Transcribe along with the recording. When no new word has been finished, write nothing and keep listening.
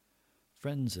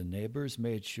Friends and neighbours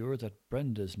made sure that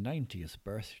Brenda's 90th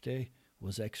birthday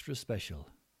was extra special.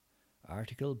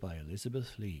 Article by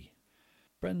Elizabeth Lee.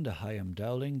 Brenda Hyam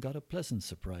Dowling got a pleasant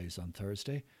surprise on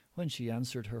Thursday when she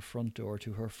answered her front door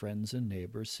to her friends and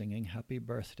neighbours singing happy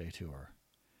birthday to her.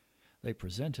 They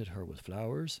presented her with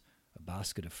flowers, a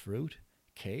basket of fruit,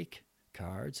 cake,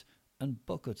 cards, and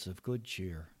buckets of good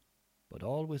cheer, but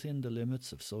all within the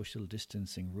limits of social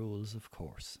distancing rules, of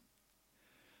course.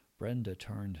 Brenda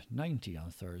turned 90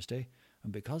 on Thursday,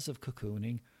 and because of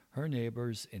cocooning, her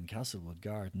neighbours in Castlewood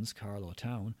Gardens, Carlow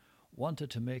Town,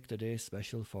 wanted to make the day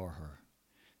special for her.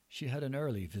 She had an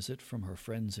early visit from her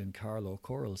friends in Carlow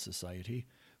Choral Society,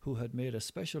 who had made a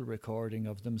special recording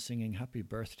of them singing happy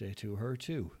birthday to her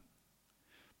too.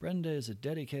 Brenda is a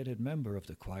dedicated member of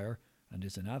the choir and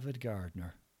is an avid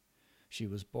gardener. She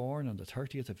was born on the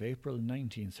 30th of April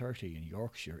 1930 in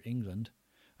Yorkshire, England,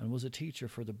 and was a teacher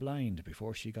for the blind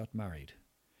before she got married.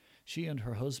 She and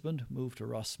her husband moved to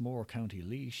Rossmore, County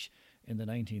Laois in the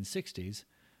 1960s,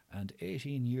 and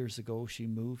 18 years ago she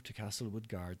moved to Castlewood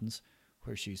Gardens,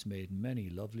 where she's made many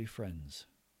lovely friends.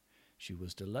 She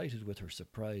was delighted with her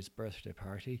surprise birthday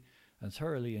party and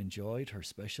thoroughly enjoyed her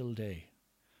special day.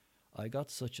 I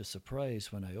got such a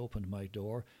surprise when I opened my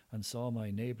door and saw my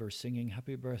neighbour singing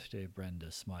happy birthday,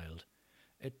 Brenda smiled.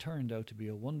 It turned out to be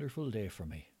a wonderful day for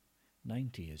me.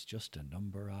 90 is just a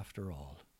number after all.